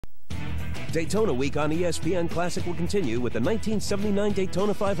Daytona Week on ESPN Classic will continue with the 1979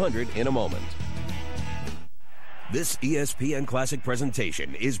 Daytona 500 in a moment. This ESPN Classic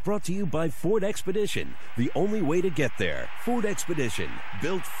presentation is brought to you by Ford Expedition, the only way to get there. Ford Expedition,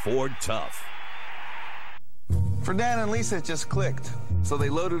 built Ford tough. For Dan and Lisa, it just clicked. So they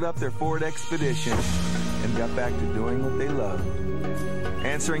loaded up their Ford Expedition and got back to doing what they loved,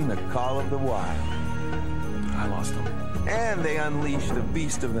 answering the call of the wild. I lost them. And they unleashed a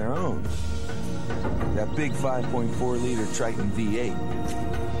beast of their own. That big 5.4-liter Triton V8.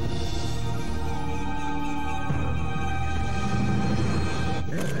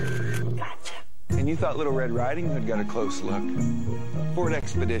 And you thought Little Red Riding Hood got a close look. Ford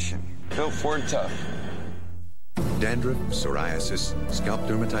Expedition, built Ford tough. Dandruff, psoriasis, scalp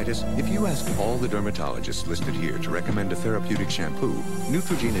dermatitis. If you ask all the dermatologists listed here to recommend a therapeutic shampoo,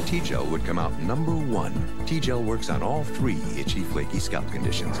 Neutrogena T-Gel would come out #1. T-Gel works on all 3 itchy, flaky scalp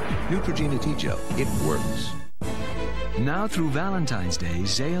conditions. Neutrogena T-Gel, it works. Now through Valentine's Day,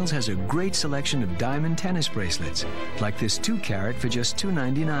 Zales has a great selection of diamond tennis bracelets, like this 2-carat for just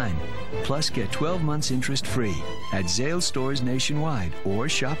 $2.99. Plus, get 12 months interest-free at Zales stores nationwide or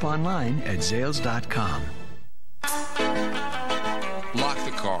shop online at zales.com. Lock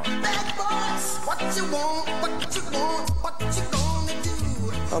the car. Bad boys, what you want, what you want, what you gonna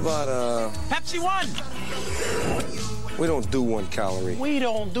do? How about, Pepsi One! We don't do 1 calorie. We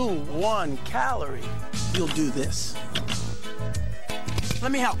don't do 1 calorie. You'll do this.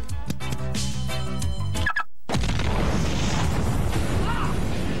 Let me help.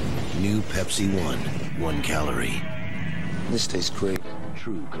 New Pepsi One, 1 calorie. This tastes great.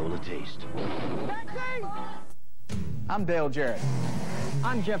 True cola taste. I'm Dale Jarrett.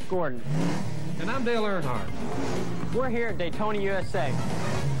 I'm Jeff Gordon. And I'm Dale Earnhardt. We're here at Daytona, USA.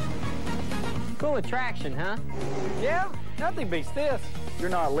 Cool attraction, huh? Yeah, nothing beats this. You're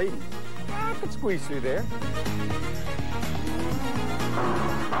not a lady. I could squeeze through there.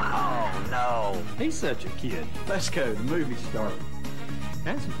 Oh, no. He's such a kid. Let's go. The movie's starting.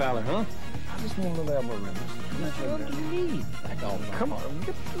 Handsome fella, huh? I just want to know that more room. What do you need? Come on,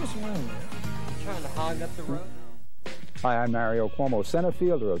 get this room there. Trying to hog up the road? Hi, I'm Mario Cuomo, center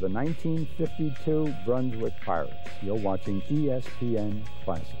fielder of the 1952 Brunswick Pirates. You're watching ESPN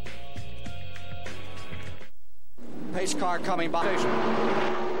Classic. Pace car coming by.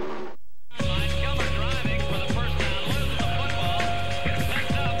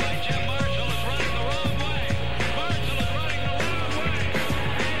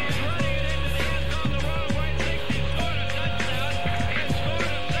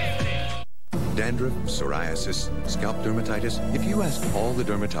 Dandruff, psoriasis, scalp dermatitis. If you ask all the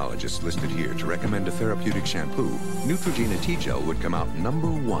dermatologists listed here to recommend a therapeutic shampoo, Neutrogena T-Gel would come out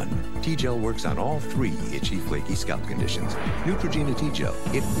 #1. T-Gel works on all 3 itchy, flaky scalp conditions. Neutrogena T-Gel,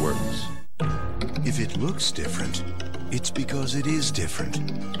 it works. If it looks different, it's because it is different.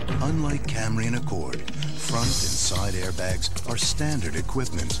 Unlike Camry and Accord, front and side airbags are standard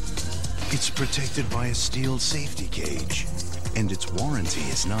equipment. It's protected by a steel safety cage. And its warranty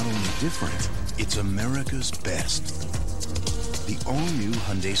is not only different, it's America's best. The all-new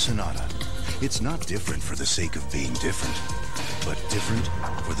Hyundai Sonata. It's not different for the sake of being different, but different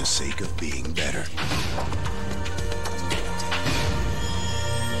for the sake of being better.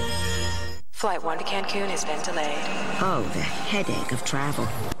 Flight 1 to Cancun has been delayed. Oh, the headache of travel.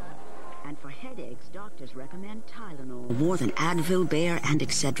 And for headaches, doctors recommend Tylenol. More than Advil, Bayer, and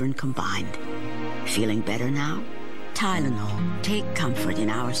Excedrin combined. Feeling better now? Tylenol. Take comfort in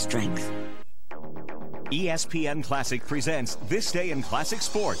our strength. ESPN Classic presents This Day in Classic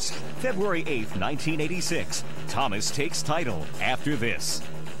Sports, February 8th, 1986. Thomas takes title after this.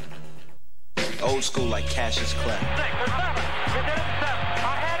 Old school like Cassius Clay. 6 or 7. You did it 7.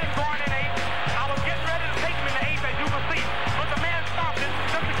 I had him going in 8. I was getting ready to take him in the 8th, as you will see. But the man stopped it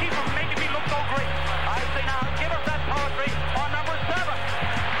just to keep him making me look so great. I say, now, give us that poetry on number 7.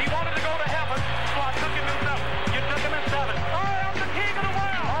 He wanted to go to heaven, so I took him in 7. You took him in 7. Oh, I'm the king of the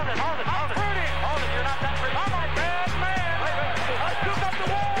world. Hold it, hold it, hold it. Pretty. Hold it, you're not that pretty. I'm a bad man. Wait. I shook up the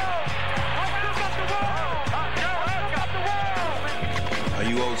world. I shook up the world. I shook up the world. Are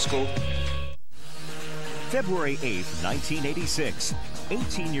you old school? February 8th, 1986.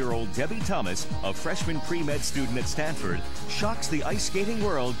 18-year-old Debbie Thomas, a freshman pre-med student at Stanford, shocks the ice skating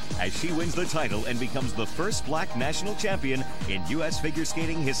world as she wins the title and becomes the first black national champion in U.S. figure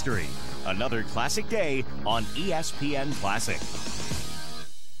skating history. Another classic day on ESPN Classic.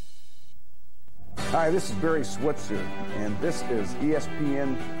 Hi, this is Barry Switzer, and this is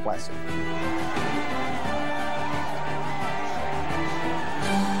ESPN Classic.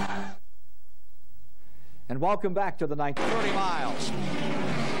 And welcome back to the 30 miles.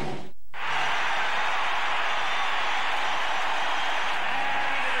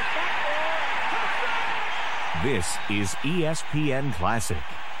 This is ESPN Classic.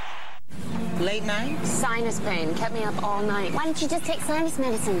 Late night? Sinus pain kept me up all night. Why don't you just take sinus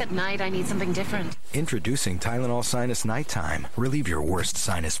medicine? At night, I need something different. Introducing Tylenol Sinus Nighttime. Relieve your worst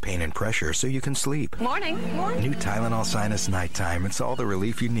sinus pain and pressure so you can sleep. Morning. Morning. New Tylenol Sinus Nighttime. It's all the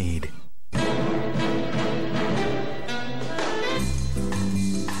relief you need. How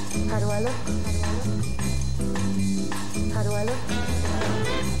do I look? How do I look?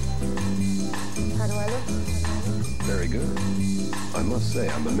 How do I look? Very good. I must say,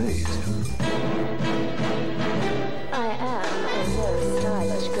 I'm amazed. I am a very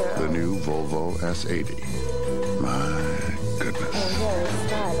stylish girl. The new Volvo S80. My goodness. A very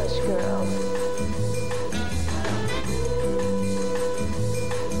stylish girl.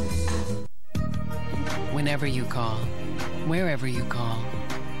 Whenever you call, wherever you call,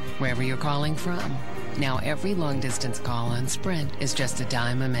 wherever you're calling from. Now every long-distance call on Sprint is just a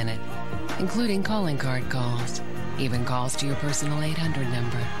dime a minute, including calling card calls, even calls to your personal 800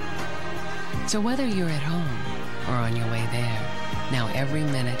 number. So whether you're at home or on your way there, now every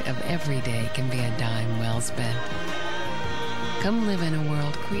minute of every day can be a dime well spent. Come live in a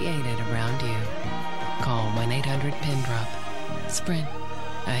world created around you. Call 1-800-PIN-DROP. Sprint.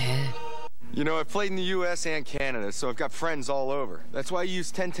 Ahead. You know, I've played in the U.S. and Canada, so I've got friends all over. That's why I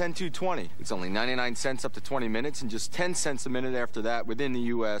use 10-10-220. It's only 99 cents up to 20 minutes and just 10 cents a minute after that within the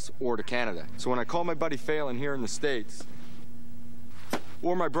U.S. or to Canada. So when I call my buddy Phelan here in the States,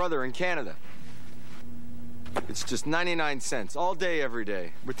 or my brother in Canada, it's just 99 cents all day, every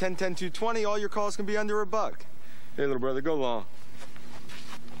day. With 10-10-220, all your calls can be under $1. Hey, little brother, go long.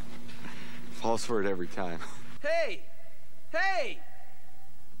 Falls for it every time. Hey! Hey!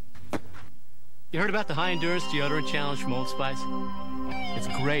 You heard about the High Endurance Deodorant Challenge from Old Spice? It's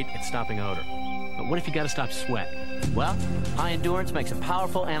great at stopping odor. But what if you gotta stop sweat? Well, High Endurance makes a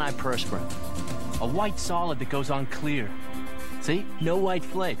powerful antiperspirant. A white solid that goes on clear. See? No white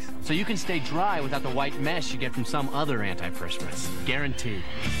flakes. So you can stay dry without the white mesh you get from some other antiperspirants. Guaranteed.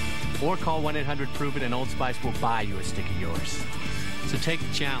 Or call 1-800-PROVE-IT and Old Spice will buy you a stick of yours. So take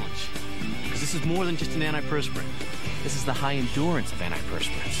the challenge. Because this is more than just an antiperspirant. This is the high endurance of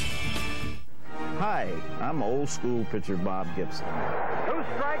antiperspirants. Hi, I'm old school pitcher Bob Gibson. 2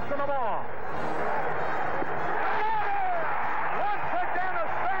 strikes and a ball. Once again, a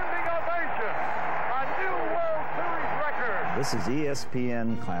standing ovation. A new World Series record. This is ESPN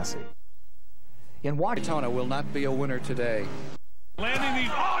Classic. In Washington will not be a winner today. Landing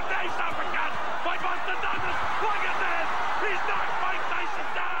these. Oh, nice uppercut by Buster Douglas. Look at this. He's knocked Mike Tyson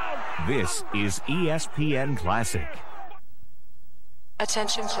down. This is ESPN Classic.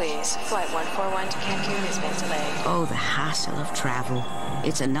 Attention please. Flight 141 to Cancun has been delayed. Oh, the hassle of travel.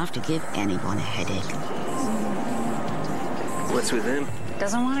 It's enough to give anyone a headache. What's with him?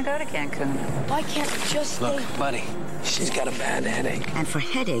 Doesn't want to go to Cancun. Why can't we just stay? Look, buddy, she's got a bad headache. And for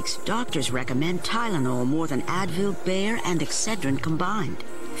headaches, doctors recommend Tylenol more than Advil, Bayer, and Excedrin combined.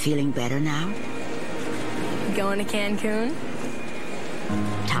 Feeling better now? Going to Cancun?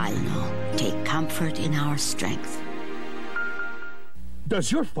 Tylenol. Take comfort in our strength. Does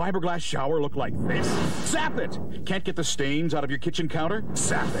your fiberglass shower look like this? Zap it! Can't get the stains out of your kitchen counter?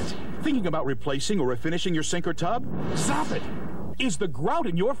 Zap it! Thinking about replacing or refinishing your sink or tub? Zap it! Is the grout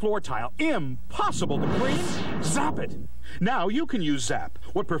in your floor tile impossible to clean? Zap it! Now you can use Zap,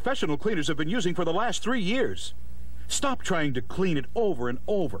 what professional cleaners have been using for the last 3 years. Stop trying to clean it over and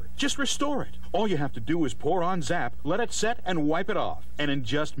over. Just restore it. All you have to do is pour on Zap, let it set, and wipe it off. And in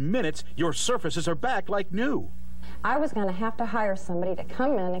just minutes, your surfaces are back like new. I was going to have to hire somebody to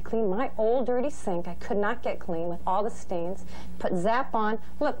come in and clean my old dirty sink. I could not get clean with all the stains. Put Zap on.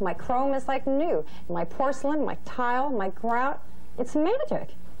 Look, my chrome is like new. My porcelain, my tile, my grout. It's magic.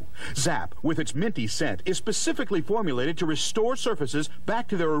 Zap, with its minty scent, is specifically formulated to restore surfaces back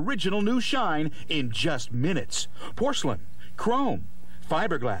to their original new shine in just minutes. Porcelain, chrome,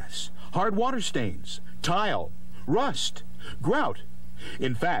 fiberglass, hard water stains, tile, rust, grout.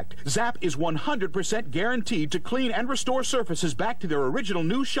 In fact, Zap is 100% guaranteed to clean and restore surfaces back to their original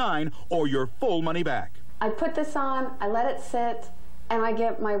new shine or your full money back. I put this on, I let it sit, and I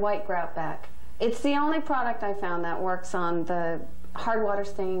get my white grout back. It's the only product I found that works on the hard water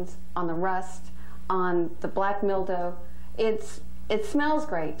stains, on the rust, on the black mildew. It smells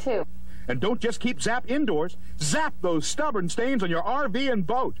great, too. And don't just keep Zap indoors. Zap those stubborn stains on your RV and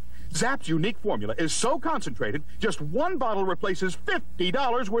boat. Zap's unique formula is so concentrated, just one bottle replaces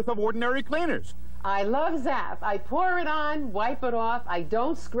 $50 worth of ordinary cleaners. I love Zap. I pour it on, wipe it off, I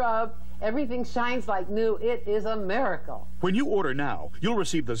don't scrub, Everything shines like new. It is a miracle. When you order now, you'll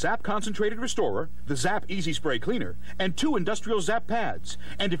receive the Zap Concentrated Restorer, the Zap Easy Spray Cleaner, and 2 industrial Zap pads.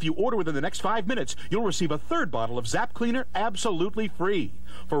 And if you order within the next 5 minutes, you'll receive a 3rd bottle of Zap Cleaner absolutely free.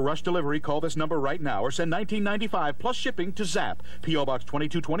 For rush delivery, call this number right now or send $19.95 plus shipping to Zap, P.O. Box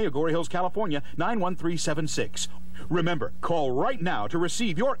 2220, Agoura Hills, California, 91376. Remember, call right now to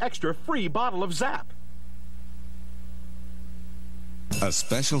receive your extra free bottle of Zap. A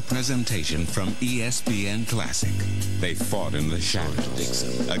special presentation from ESPN Classic. They fought in the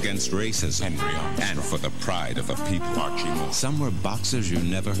shadows against racism and for the pride of a people. Some were boxers you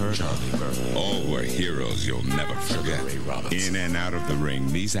never heard of. All were heroes you'll never forget. In and out of the ring,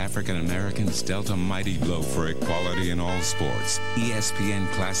 these African Americans dealt a mighty blow for equality in all sports. ESPN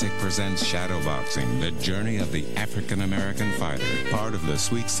Classic presents Shadow Boxing, the journey of the African American fighter. Part of the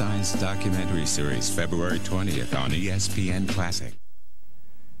Sweet Science documentary series, February 20th on ESPN Classic.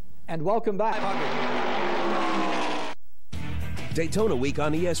 And welcome back. Daytona Week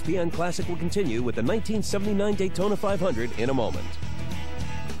on ESPN Classic will continue with the 1979 Daytona 500 in a moment.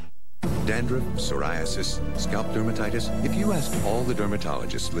 Dandruff, psoriasis, scalp dermatitis. If you asked all the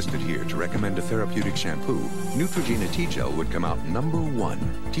dermatologists listed here to recommend a therapeutic shampoo, Neutrogena T-Gel would come out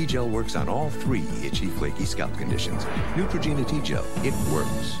 #1. T-Gel works on all 3 itchy, flaky scalp conditions. Neutrogena T-Gel, it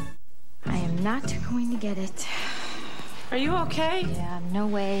works. I am not going to get it. Are you okay? Yeah, no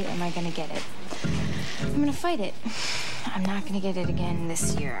way am I gonna get it. I'm gonna fight it. I'm not gonna get it again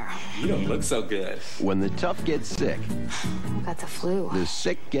this year. You don't look so good. When the tough get sick, I got the flu. the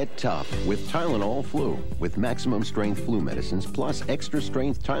sick get tough with Tylenol Flu. With maximum strength flu medicines plus extra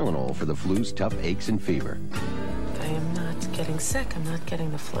strength Tylenol for the flu's tough aches and fever. I am not getting sick. I'm not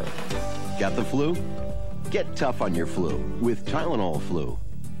getting the flu. Got the flu? Get tough on your flu with Tylenol Flu.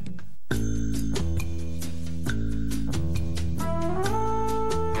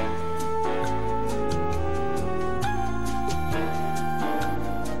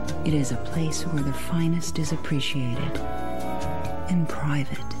 It is a place where the finest is appreciated, in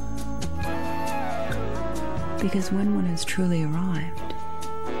private. Because when one has truly arrived,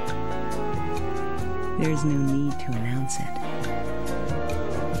 there's no need to announce it.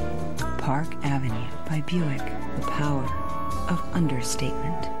 Park Avenue by Buick, the power of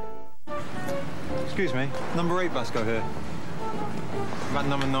understatement. Excuse me, number 8 bus go here. About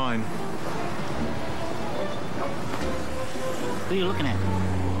number 9. Who are you looking at?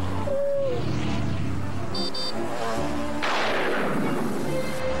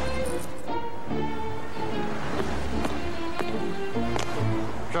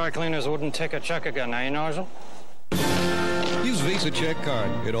 Dry cleaners wouldn't take a check again, eh, Nigel? Use Visa Check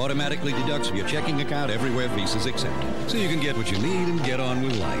Card. It automatically deducts from your checking account everywhere Visa's accepted, so you can get what you need and get on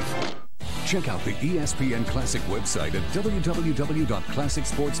with life. Check out the ESPN Classic website at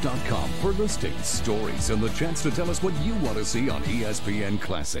www.classicsports.com for listings, stories, and the chance to tell us what you want to see on ESPN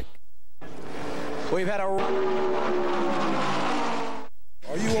Classic. We've had a...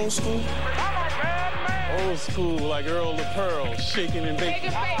 Are you old school? Old school, like Earl the Pearl, shaking and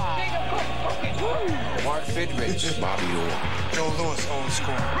baking. Mark Fidrich, Bobby Orr. Joe Lewis, old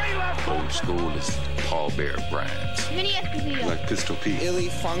school. Old school is Paul Bear brands. Like Pistol Pete. Illy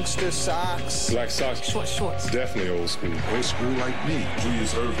Funkster socks. Black socks. Short shorts. Definitely old school. Old school like me.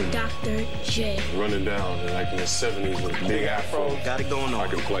 Julius Irvin. Dr. J. Running down like in the 70s with a big afro. Got it going on. I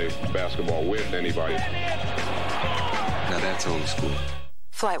can play basketball with anybody. Now that's old school.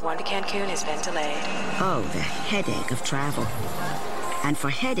 Flight 1 to Cancun has been delayed. Oh, the headache of travel. And for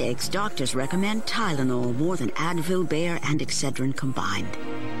headaches, doctors recommend Tylenol more than Advil, Bayer, and Excedrin combined.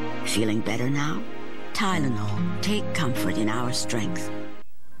 Feeling better now? Tylenol. Take comfort in our strength.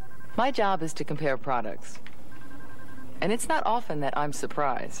 My job is to compare products. And it's not often that I'm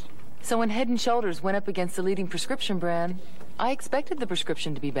surprised. So when Head & Shoulders went up against the leading prescription brand, I expected the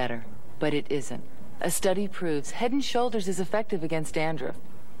prescription to be better. But it isn't. A study proves Head & Shoulders is effective against dandruff.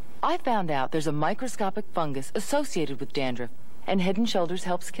 I found out there's a microscopic fungus associated with dandruff, and Head & Shoulders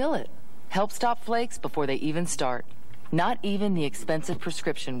helps kill it. Helps stop flakes before they even start. Not even the expensive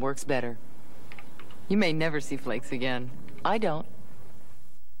prescription works better. You may never see flakes again. I don't.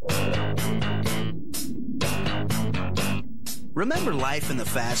 Remember life in the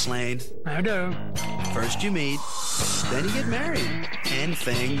fast lane? I do. First you meet, then you get married, and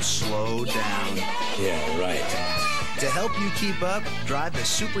things slow down. Yeah, right. To help you keep up, drive the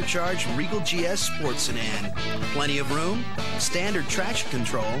supercharged Regal GS Sport Sedan. Plenty of room, standard traction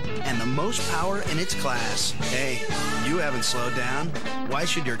control, and the most power in its class. Hey, you haven't slowed down. Why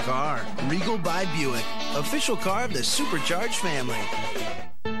should your car? Regal by Buick, official car of the supercharged family.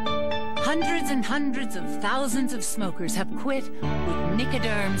 Hundreds and hundreds of thousands of smokers have quit with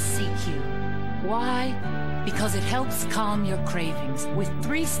Nicoderm CQ. Why? Because it helps calm your cravings with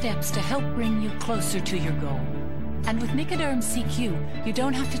 3 steps to help bring you closer to your goal. And with Nicoderm CQ, you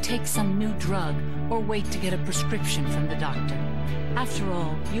don't have to take some new drug or wait to get a prescription from the doctor. After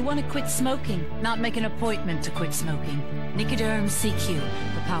all, you want to quit smoking, not make an appointment to quit smoking. Nicoderm CQ,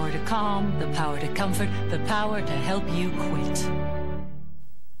 the power to calm, the power to comfort, the power to help you quit.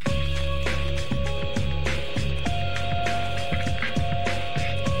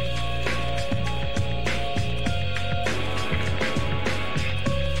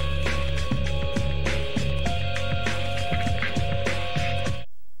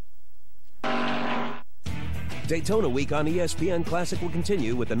 Daytona Week on ESPN Classic will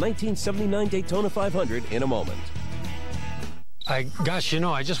continue with the 1979 Daytona 500 in a moment. Gosh, you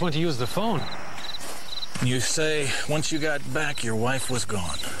know, I just went to use the phone. You say once you got back, your wife was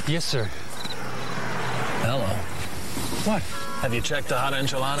gone? Yes, sir. Hello. What? Have you checked the hot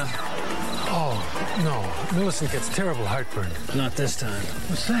enchilada? Oh, no. Millicent gets terrible heartburn. Not this time.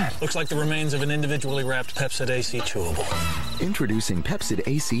 What's that? Looks like the remains of an individually wrapped Pepsid AC chewable. Introducing Pepsid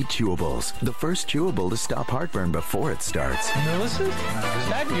AC Chewables, the first chewable to stop heartburn before it starts. Millicent? Is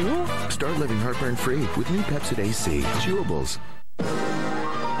that you? Start living heartburn-free with new Pepsid AC Chewables.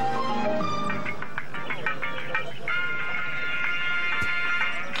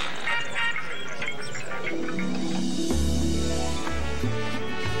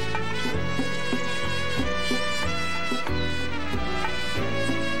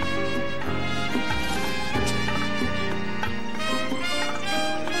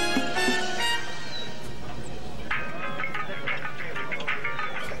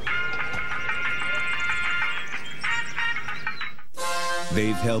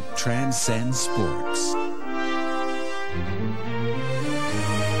 They've helped transcend sports.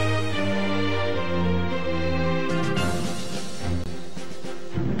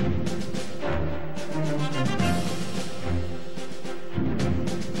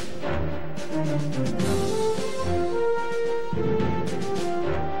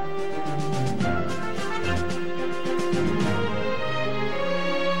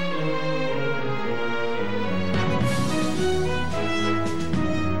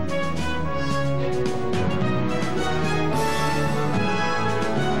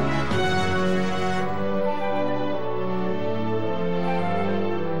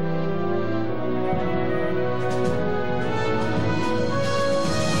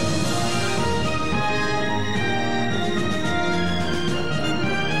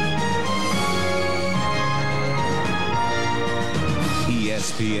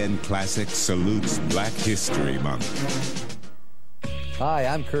 ESPN Classic salutes Black History Month. Hi,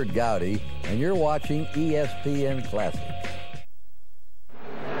 I'm Kurt Gowdy, and you're watching ESPN Classic.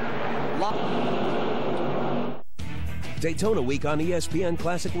 Daytona Week on ESPN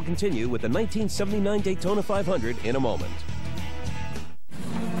Classic will continue with the 1979 Daytona 500 in a moment.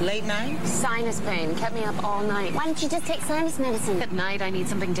 Late night? Sinus pain. Kept me up all night. Why don't you just take sinus medicine? At night, I need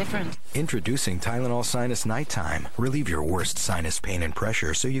something different. Introducing Tylenol Sinus Nighttime. Relieve your worst sinus pain and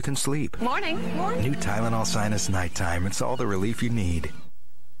pressure so you can sleep. Morning. Morning. New Tylenol Sinus Nighttime. It's all the relief you need.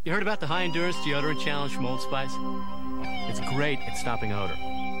 You heard about the high endurance deodorant challenge from Old Spice? It's great at stopping odor.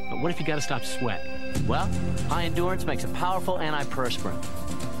 But what if you gotta stop sweat? Well, high endurance makes a powerful antiperspirant.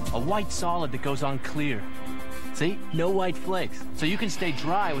 A white solid that goes on clear. See? No white flakes. So you can stay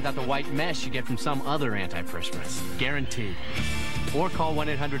dry without the white mesh you get from some other antiperspirants. Guaranteed. Or call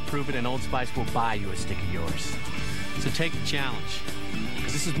 1-800-PROVE-IT and Old Spice will buy you a stick of yours. So take the challenge.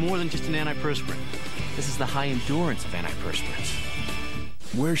 Because this is more than just an antiperspirant. This is the high endurance of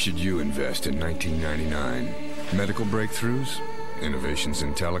antiperspirants. Where should you invest in 1999? Medical breakthroughs? Innovations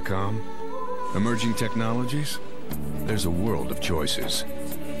in telecom? Emerging technologies? There's a world of choices.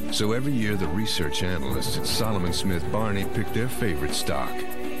 So every year, the research analysts at Solomon Smith Barney pick their favorite stock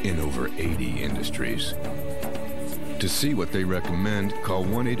in over 80 industries. To see what they recommend, call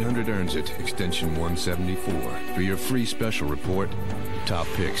 1-800-EARNS-IT, extension 174, for your free special report, Top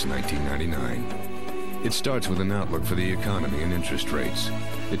Picks 1999. It starts with an outlook for the economy and interest rates.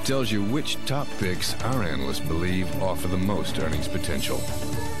 It tells you which top picks our analysts believe offer the most earnings potential,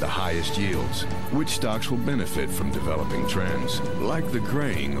 the highest yields, which stocks will benefit from developing trends, like the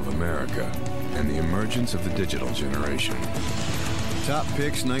graying of America and the emergence of the digital generation. Top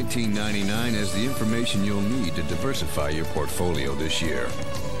Picks 1999 has the information you'll need to diversify your portfolio this year.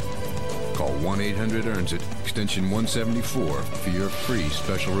 Call 1-800-EARNS-IT, extension 174, for your free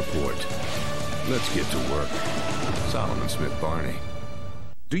special report. Let's get to work. Solomon Smith Barney.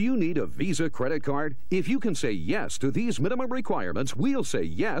 Do you need a Visa credit card? If you can say yes to these minimum requirements, we'll say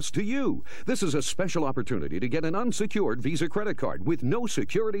yes to you. This is a special opportunity to get an unsecured Visa credit card with no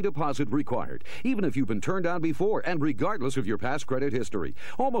security deposit required, even if you've been turned down before and regardless of your past credit history.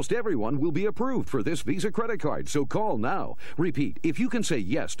 Almost everyone will be approved for this Visa credit card, so call now. Repeat, if you can say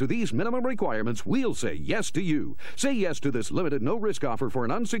yes to these minimum requirements, we'll say yes to you. Say yes to this limited no-risk offer for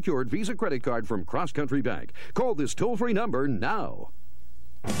an unsecured Visa credit card from Cross Country Bank. Call this toll-free number now.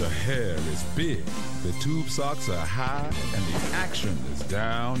 The hair is big, the tube socks are high, and the action is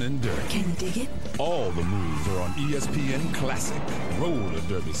down and dirty. Can you dig it? All the moves are on ESPN Classic, roller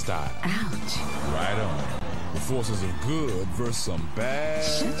derby style. Ouch. Right on. The forces of good versus some bad.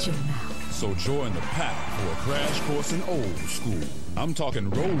 Shut your mouth. So join the pack for a crash course in old school. I'm talking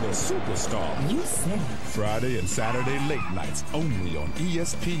roller superstar. You said it. Friday and Saturday late nights only on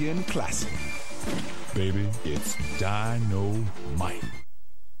ESPN Classic. Baby, it's dynamite.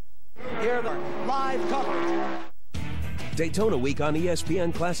 Here the live coverage. Daytona Week on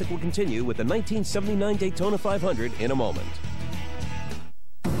ESPN Classic will continue with the 1979 Daytona 500 in a moment.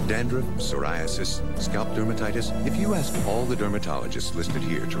 Dandruff, psoriasis, scalp dermatitis. If you asked all the dermatologists listed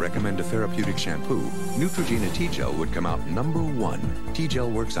here to recommend a therapeutic shampoo, Neutrogena T-Gel would come out #1. T-Gel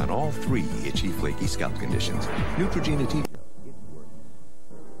works on all 3 itchy, flaky scalp conditions. Neutrogena T-Gel.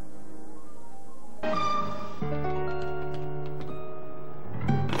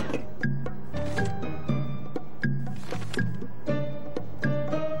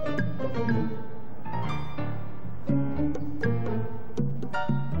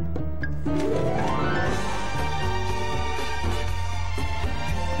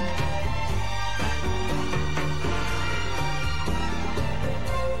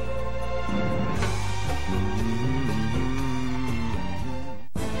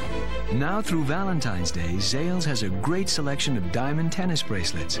 Now through Valentine's Day, Zales has a great selection of diamond tennis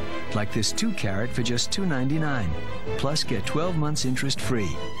bracelets, like this 2-carat for just $2.99. Plus, get 12 months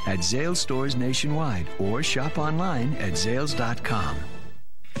interest-free at Zales stores nationwide or shop online at zales.com.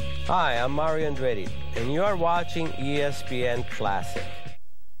 Hi, I'm Mario Andretti, and you are watching ESPN Classic.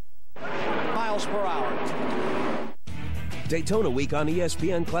 Miles per hour. Daytona Week on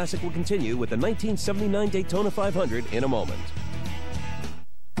ESPN Classic will continue with the 1979 Daytona 500 in a moment.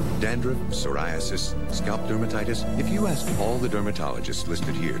 Dandruff, psoriasis, scalp dermatitis. If you asked all the dermatologists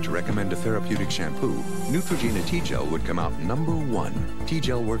listed here to recommend a therapeutic shampoo, Neutrogena T-Gel would come out #1.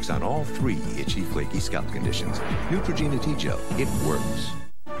 T-Gel works on all 3 itchy, flaky scalp conditions. Neutrogena T-Gel, it works.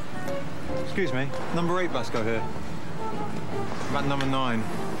 Excuse me, number 8 bus go here. About number 9.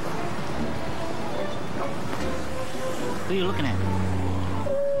 Who are you looking at?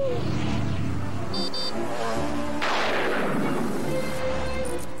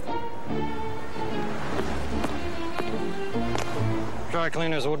 Dry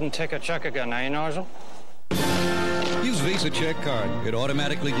cleaners wouldn't take a check again, eh, Nigel? Use Visa Check Card. It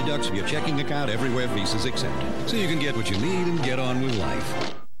automatically deducts from your checking account everywhere Visa's accepted, so you can get what you need and get on with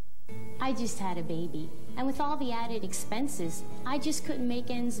life. I just had a baby, and with all the added expenses, I just couldn't make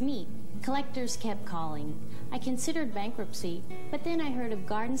ends meet. Collectors kept calling. I considered bankruptcy, but then I heard of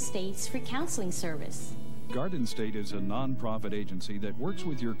Garden State's free counseling service. Garden State is a non-profit agency that works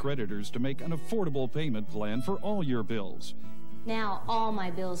with your creditors to make an affordable payment plan for all your bills. Now all my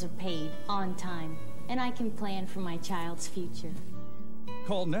bills are paid on time, and I can plan for my child's future.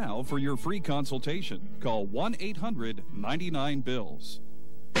 Call now for your free consultation. Call 1-800-99-BILLS.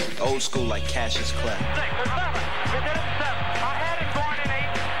 Old school like Cassius Clay. 6 or 7. We did it 7. I had him going in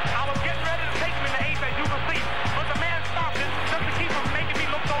 8. I was getting ready to take him in the 8, as you can see. But the man stopped it just to keep him making me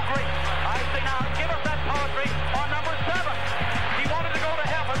look so great. I say, now give us that poetry on number 7. He wanted to go to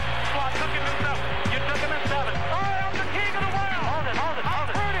heaven, so I took him in 7. You took him in 7. I'm the king of the world. Hold it. Hold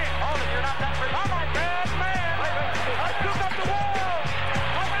it. You're not that pretty. I'm a bad man. Wait. I took up the world.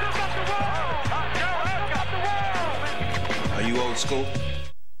 Are you old school?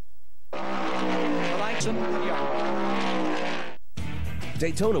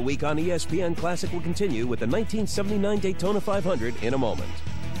 Daytona Week on ESPN Classic will continue with the 1979 Daytona 500 in a moment.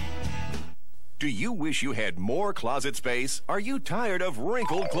 Do you wish you had more closet space? Are you tired of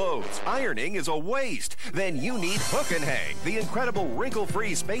wrinkled clothes? Ironing is a waste. Then you need Hook and Hang, the incredible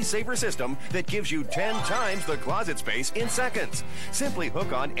wrinkle-free space-saver system that gives you 10 times the closet space in seconds. Simply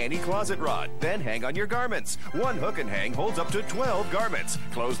hook on any closet rod, then hang on your garments. One Hook and Hang holds up to 12 garments.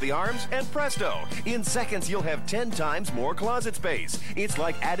 Close the arms, and presto! In seconds, you'll have 10 times more closet space. It's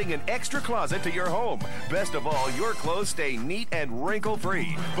like adding an extra closet to your home. Best of all, your clothes stay neat and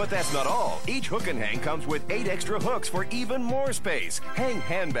wrinkle-free. But that's not all. Each Hook and Hang comes with 8 extra hooks for even more space. Hang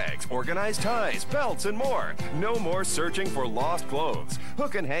handbags, organized ties, belts, and more. No more searching for lost clothes.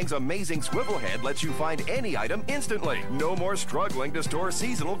 Hook and Hang's amazing swivel head lets you find any item instantly. No more struggling to store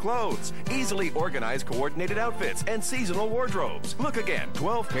seasonal clothes. Easily organized coordinated outfits and seasonal wardrobes. Look again,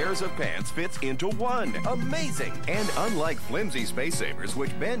 12 pairs of pants fits into one. Amazing! And unlike flimsy space savers,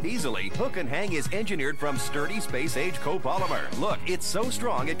 which bend easily, Hook and Hang is engineered from sturdy space-age copolymer. Look, it's so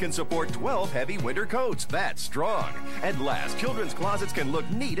strong it can support 12 heavy winter coats. That's strong. And last, children's closets can look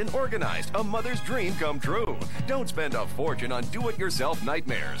neat and organized. A mother's dream come true. Don't spend a fortune on do-it-yourself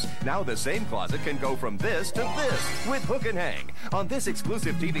nightmares. Now the same closet can go from this to this with Hook and Hang. On this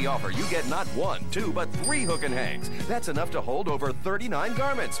exclusive TV offer, you get not 1, 2, but 3 Hook and Hangs. That's enough to hold over 39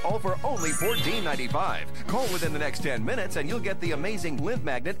 garments, all for only $14.95. Call within the next 10 minutes and you'll get the amazing lint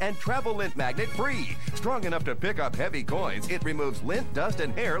magnet and travel lint magnet free. Strong enough to pick up heavy coins, it removes lint, dust,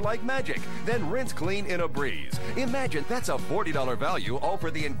 and hair like magic. Then rinse clean in a breeze. Imagine that's a $40 value, all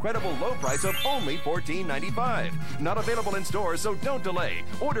for the incredible low price of only $14.95. Not available in stores, so don't delay.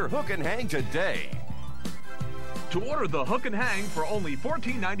 Order Hook and Hang today. To order the Hook and Hang for only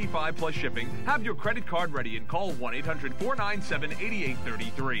 $14.95 plus shipping, have your credit card ready and call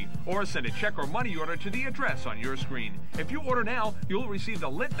 1-800-497-8833 or send a check or money order to the address on your screen. If you order now, you'll receive the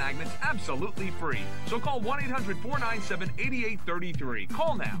lint magnets absolutely free. So call 1-800-497-8833.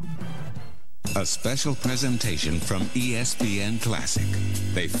 Call now. A special presentation from ESPN Classic.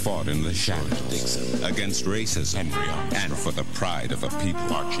 They fought in the shadows against racism and for the pride of a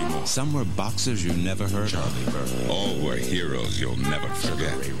people. Some were boxers you never heard of. All were heroes you'll never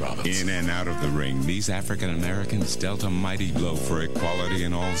forget. In and out of the ring, these African Americans dealt a mighty blow for equality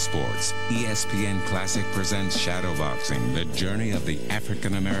in all sports. ESPN Classic presents Shadowboxing, the journey of the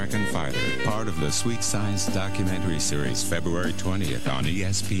African American fighter. Part of the Sweet Science documentary series, February 20th on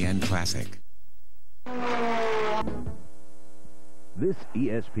ESPN Classic. This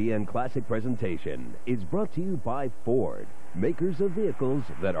ESPN Classic presentation is brought to you by Ford, makers of vehicles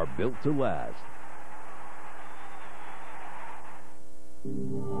that are built to last.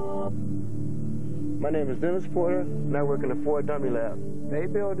 My name is Dennis Porter, and I work in the Ford Dummy Lab. They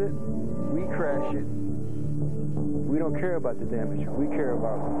build it, we crash it. We don't care about the damage, we care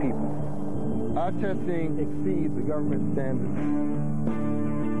about the people. Our testing exceeds the government standards.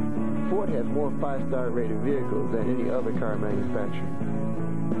 Ford has more 5-star rated vehicles than any other car manufacturer.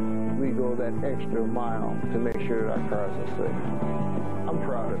 We go that extra mile to make sure that our cars are safe. I'm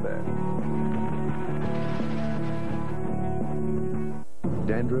proud of that.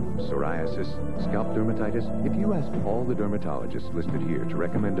 Dandruff, psoriasis, scalp dermatitis. If you asked all the dermatologists listed here to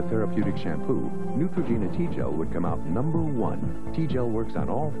recommend a therapeutic shampoo, Neutrogena T-Gel would come out #1. T-Gel works on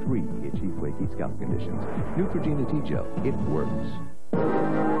all 3 itchy, flaky scalp conditions. Neutrogena T-Gel, it works.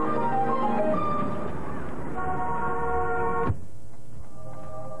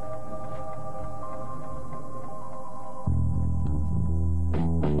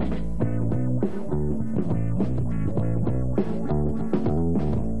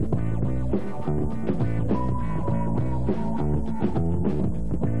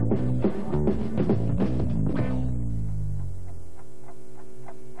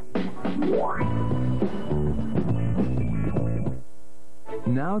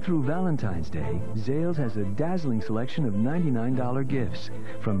 Now through Valentine's Day, Zales has a dazzling selection of $99 gifts,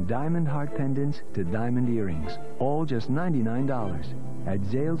 from diamond heart pendants to diamond earrings, all just $99 at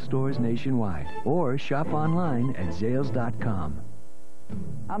Zales stores nationwide, or shop online at Zales.com.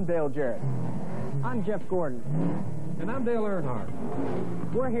 I'm Dale Jarrett. I'm Jeff Gordon. And I'm Dale Earnhardt.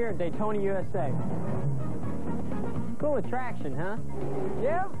 We're here at Daytona, USA. Cool attraction, huh?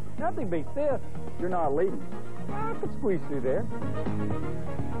 Yeah, nothing beats this. You're not a lady. I could squeeze through there.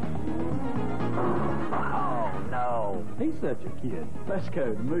 Oh, no. He's such a kid. Let's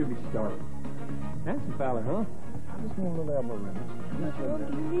go. The movie started. Handsome fella, huh? I just want a little elbow room.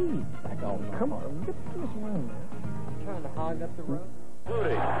 What do you need? Back off. Come on. Get this room, man. Trying to hog up the road. Moody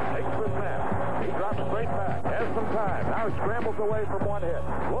takes the snap. He drops straight back. Has some time. Now he scrambles away from one hit.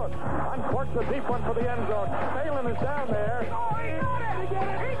 Look, uncorks a deep one for the end zone. Phelan is down there. Oh, he got it! He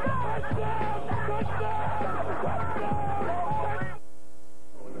got it!